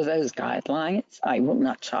some of those guidelines: I will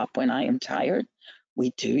not shop when I am tired.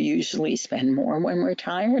 We do usually spend more when we're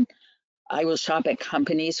tired. I will shop at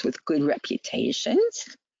companies with good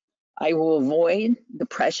reputations. I will avoid the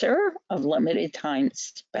pressure of limited time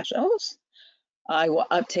specials. I will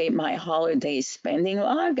update my holiday spending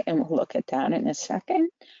log, and we'll look at that in a second.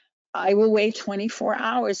 I will wait 24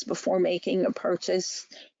 hours before making a purchase.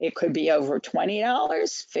 It could be over $20,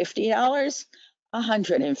 $50,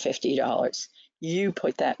 $150. You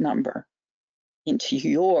put that number into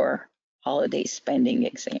your holiday spending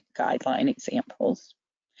guideline examples.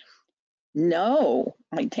 Know,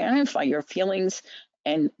 identify your feelings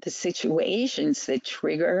and the situations that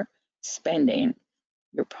trigger spending.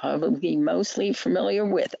 You're probably mostly familiar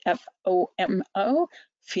with FOMO,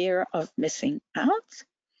 fear of missing out.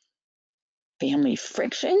 Family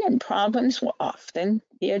friction and problems will often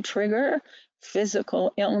be a trigger.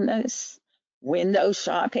 Physical illness, window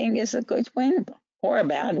shopping is a good one or a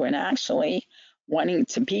bad one, actually. Wanting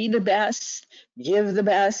to be the best, give the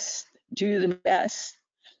best, do the best,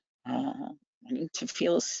 wanting to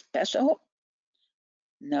feel special.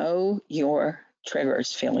 Know your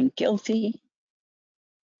triggers, feeling guilty.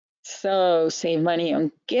 So save money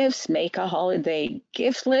on gifts, make a holiday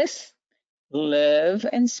gift list, live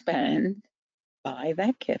and spend by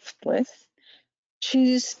that gift list.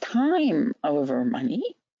 Choose time over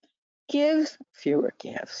money. Give fewer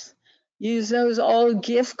gifts. Use those old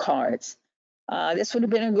gift cards. This would have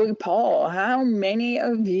been a good poll. How many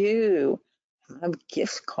of you have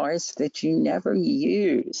gift cards that you never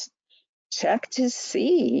use? Check to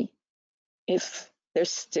see if they're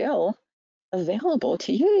still available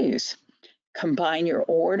to use. Combine your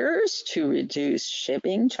orders to reduce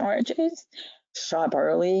shipping charges. Shop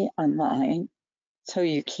early online so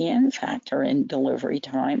you can factor in delivery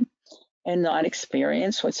time and not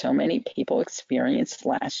experience what so many people experienced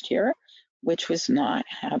last year, which was not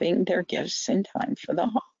having their gifts in time for the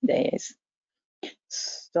holidays.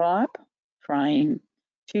 Stop trying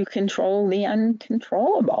to control the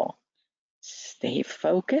uncontrollable. Stay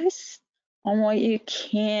focused on what you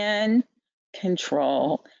can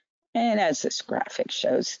control. And as this graphic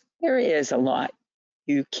shows, there is a lot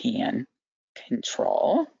you can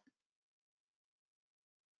control.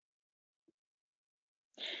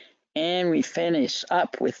 And we finish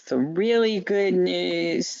up with the really good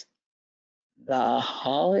news. The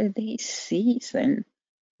holiday season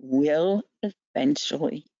will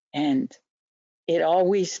eventually end. It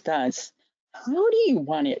always does. How do you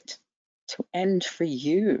want it to end for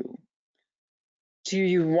you? Do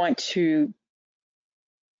you want to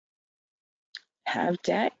have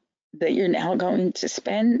debt that you're now going to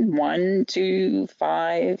spend 1, 2,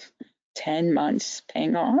 5, 10 months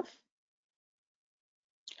paying off?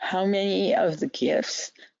 How many of the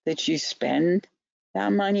gifts that you spend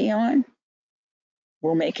that money on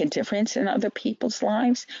will make a difference in other people's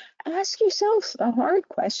lives? Ask yourself the hard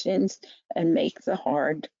questions and make the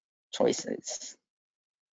hard choices.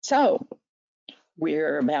 So,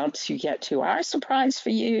 we're about to get to our surprise for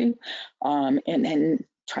you, and then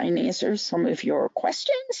try and answer some of your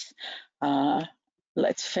questions.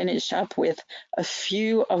 Let's finish up with a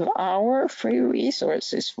few of our free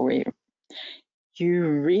resources for you. You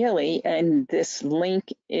really, and this link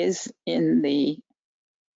is in the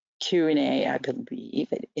Q&A, I believe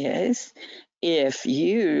it is. If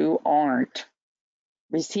you aren't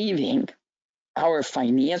receiving our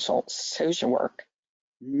financial social work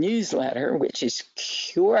newsletter, which is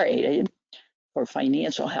curated for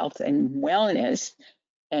financial health and wellness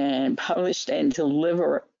and published and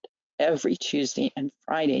delivered every Tuesday and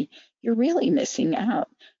Friday, you're really missing out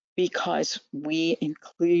because we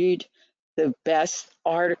include the best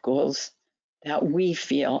articles that we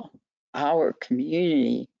feel our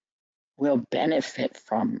community will benefit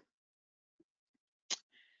from.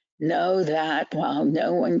 Know that while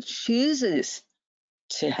no one chooses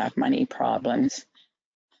to have money problems,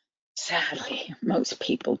 sadly, most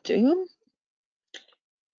people do.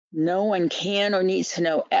 No one can or needs to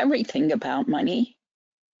know everything about money,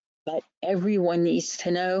 but everyone needs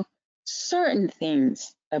to know certain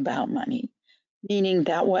things about money, meaning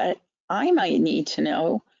that what I might need to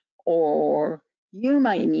know or you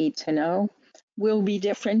might need to know will be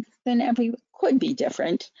different than could be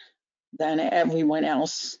different than everyone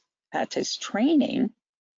else at this training.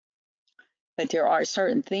 But there are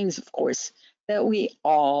certain things, of course, that we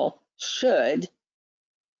all should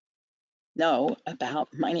know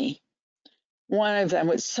about money. One of them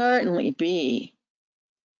would certainly be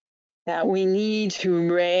that we need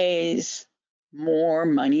to raise more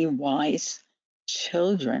money-wise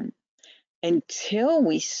children until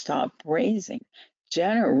we stop raising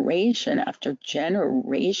generation after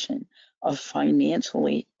generation of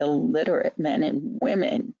financially illiterate men and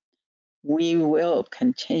women. We will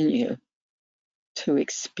continue to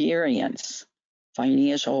experience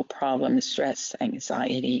financial problems, stress,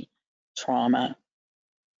 anxiety, trauma,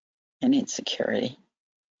 and insecurity.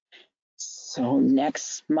 So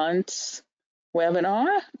next month's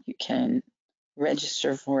webinar, you can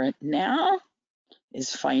register for it now,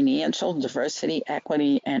 is financial diversity,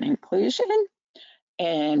 equity, and inclusion.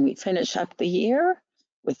 And we finish up the year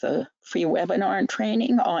with a free webinar and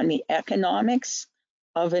training on the economics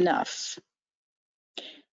of enough.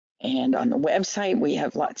 And on the website, we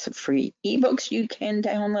have lots of free ebooks you can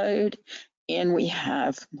download, and we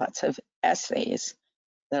have lots of essays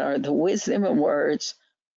that are the wisdom and words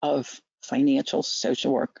of financial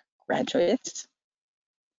social work graduates.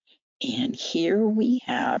 And here we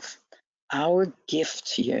have our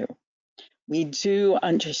gift to you. We do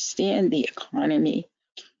understand the economy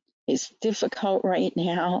is difficult right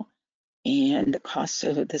now, and the cost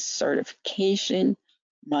of the certification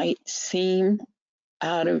might seem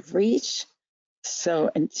out of reach. So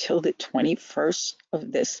until the 21st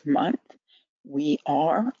of this month, we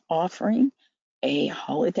are offering a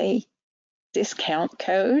holiday discount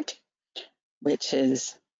code, which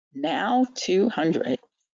is now 200.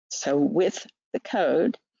 So with the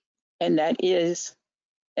code, and it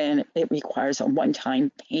requires a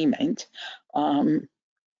one-time payment,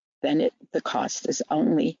 then the cost is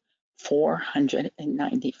only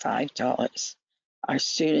 $495. Our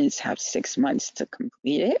students have 6 months to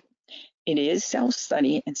complete it. It is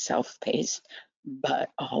self-study and self-paced, but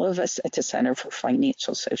all of us at the Center for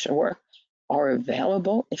Financial Social Work are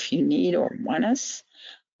available if you need or want us.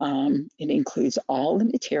 It includes all the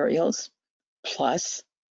materials plus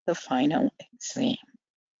the final exam.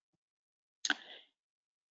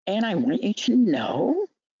 And I want you to know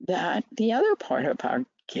that the other part of our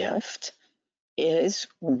gift is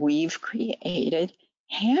we've created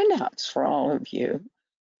handouts for all of you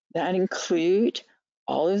that include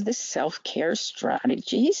all of the self-care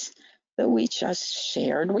strategies that we just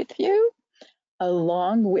shared with you,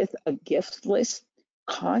 along with a gift list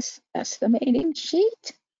cost estimating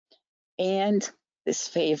sheet and this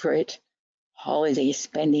favorite holiday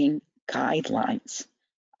spending guidelines.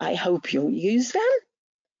 I hope you'll use them,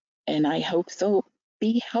 and I hope they'll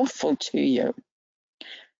be helpful to you.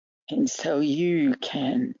 And so you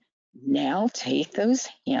can now take those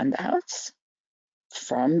handouts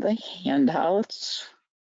from the handouts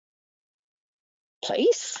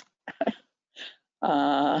place,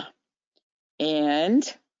 and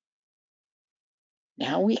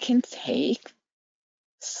now we can take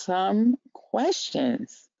some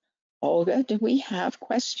questions. Olga, do we have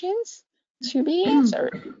questions to be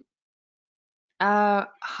answered?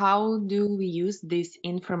 How do we use this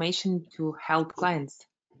information to help clients?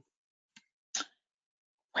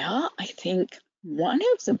 Well, I think one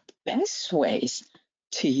of the best ways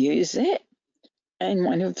to use it, and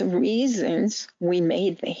one of the reasons we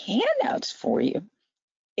made the handouts for you,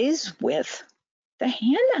 is with the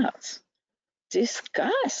handouts.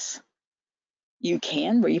 Discuss. You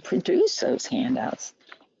can reproduce those handouts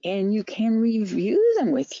and you can review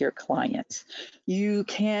them with your clients. You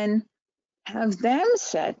can have them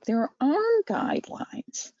set their own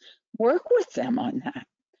guidelines. Work with them on that.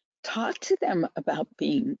 Talk to them about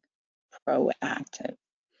being proactive.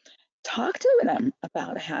 Talk to them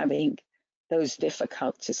about having those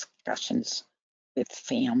difficult discussions with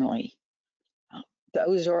family.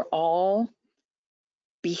 Those are all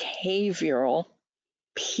behavioral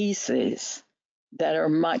pieces that are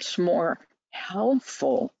much more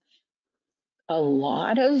helpful. A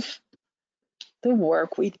lot of the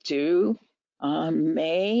work we do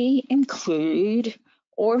may include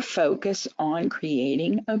or focus on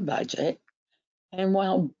creating a budget. And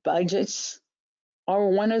while budgets are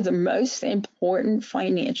one of the most important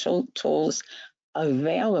financial tools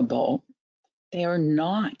available, they are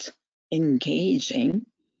not engaging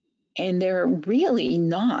and they're really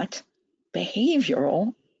not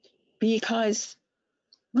behavioral, because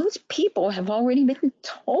most people have already been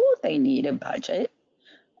told they need a budget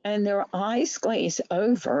and their eyes glaze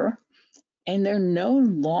over and they're no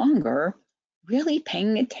longer really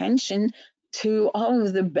paying attention to all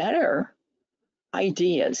of the better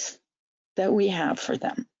ideas that we have for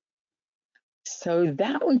them. So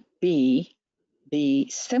that would be the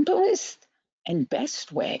simplest and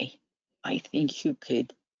best way I think you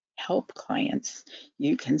could help clients.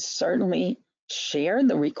 You can certainly share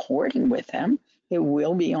the recording with them. It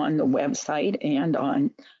will be on the website and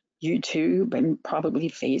on YouTube and probably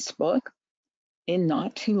Facebook in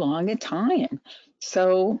not too long a time.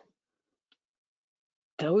 So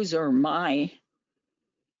those are my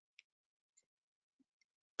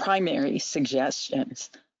primary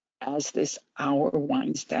suggestions as this hour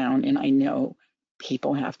winds down, and I know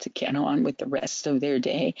people have to get on with the rest of their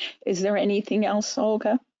day. Is there anything else,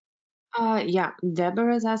 Olga? Yeah,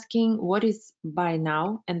 Deborah is asking, what is buy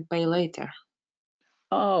now and pay later?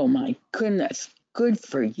 Oh my goodness. Good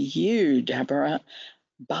for you, Deborah.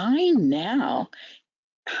 Buy now.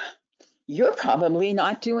 You're probably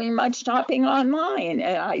not doing much shopping online.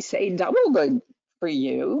 And I say double good for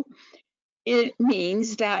you. It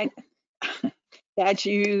means that that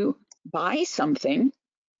you buy something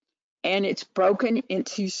and it's broken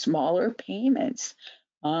into smaller payments.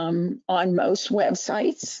 On most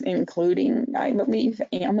websites, including, I believe,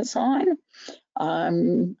 Amazon,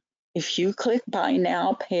 if you click buy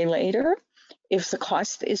now, pay later, if the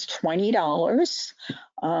cost is $20,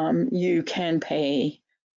 you can pay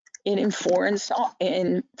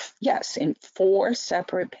in yes, in four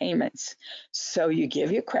separate payments. So you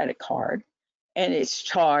give your credit card and it's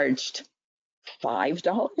charged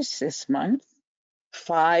 $5 this month,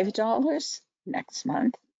 $5 next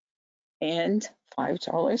month, and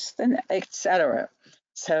 $5 then, etc.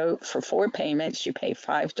 So for four payments, you pay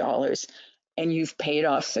 $5 and you've paid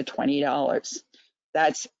off the $20.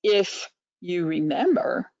 That's if you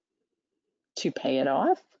remember to pay it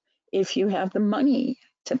off, if you have the money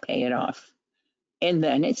to pay it off. And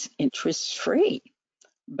then it's interest free,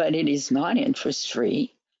 but it is not interest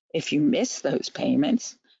free if you miss those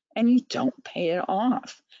payments and you don't pay it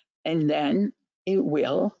off. And then it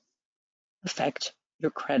will affect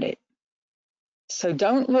your credit. So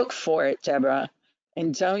don't look for it, Deborah,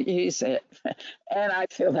 and don't use it. And I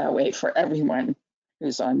feel that way for everyone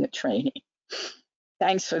who's on the training.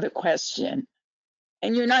 Thanks for the question.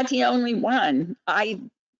 And you're not the only one. I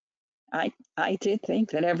did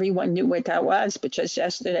think that everyone knew what that was, but just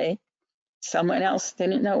yesterday, someone else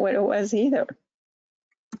didn't know what it was either.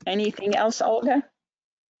 Anything else, Olga?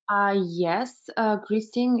 Yes,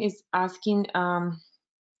 Christine is asking,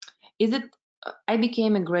 is it, I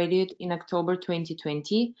became a graduate in October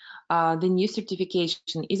 2020. The new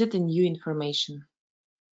certification, is it a new information?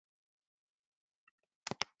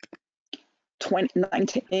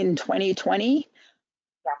 2020.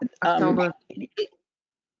 October.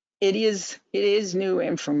 It is new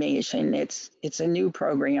information. It's a new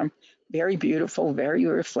program, very beautiful, very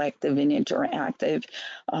reflective and interactive,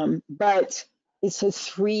 but it's a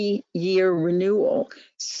 3-year renewal,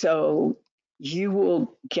 so you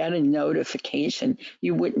will get a notification.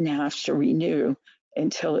 You wouldn't have to renew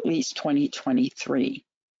until at least 2023.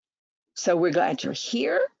 So we're glad you're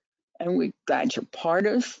here, and we're glad you're part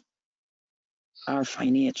of our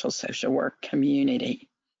financial social work community.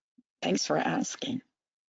 Thanks for asking.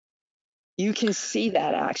 You can see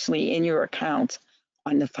that actually in your account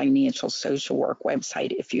on the Financial Social Work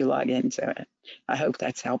website if you log into it. I hope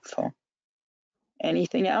that's helpful.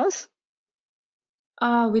 Anything else?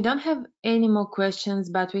 We don't have any more questions,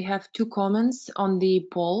 but we have 2 comments on the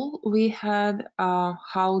poll we had.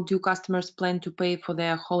 How do customers plan to pay for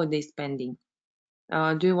their holiday spending?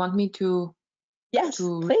 Do you want me to Yes,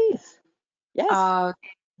 to please. Yes.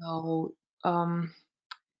 so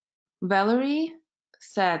Valerie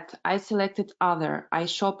said, I selected other. I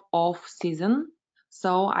shop off season,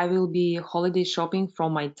 so I will be holiday shopping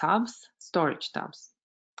from my tubs, storage tubs.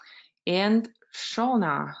 And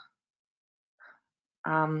Shona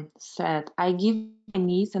said, I give my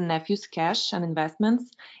niece and nephews cash and investments,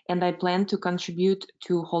 and I plan to contribute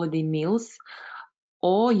to holiday meals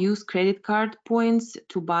or use credit card points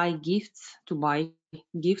to buy gifts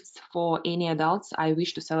for any adults I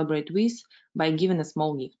wish to celebrate with by giving a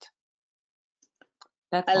small gift.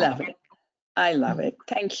 That's I all. love it. I love it.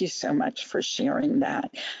 Thank you so much for sharing that.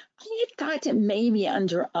 I had thought that maybe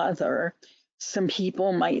under other, some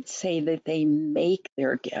people might say that they make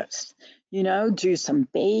their gifts, do some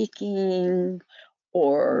baking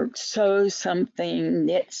or sew something,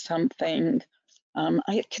 knit something.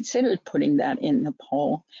 I had considered putting that in the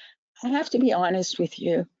poll. I have to be honest with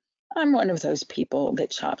you. I'm one of those people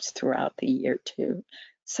that shops throughout the year too.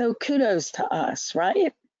 So kudos to us,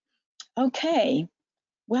 right? Okay.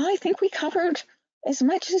 Well, I think we covered as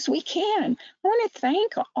much as we can. I want to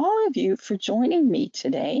thank all of you for joining me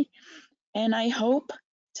today, and I hope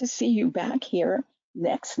to see you back here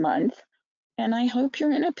next month. And I hope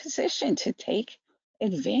you're in a position to take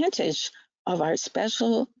advantage of our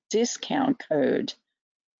special discount code.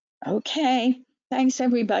 Okay, thanks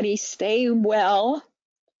everybody. Stay well,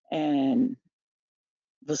 and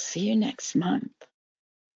we'll see you next month.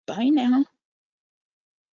 Bye now.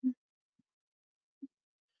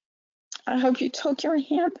 I hope you took your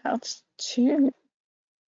handouts too.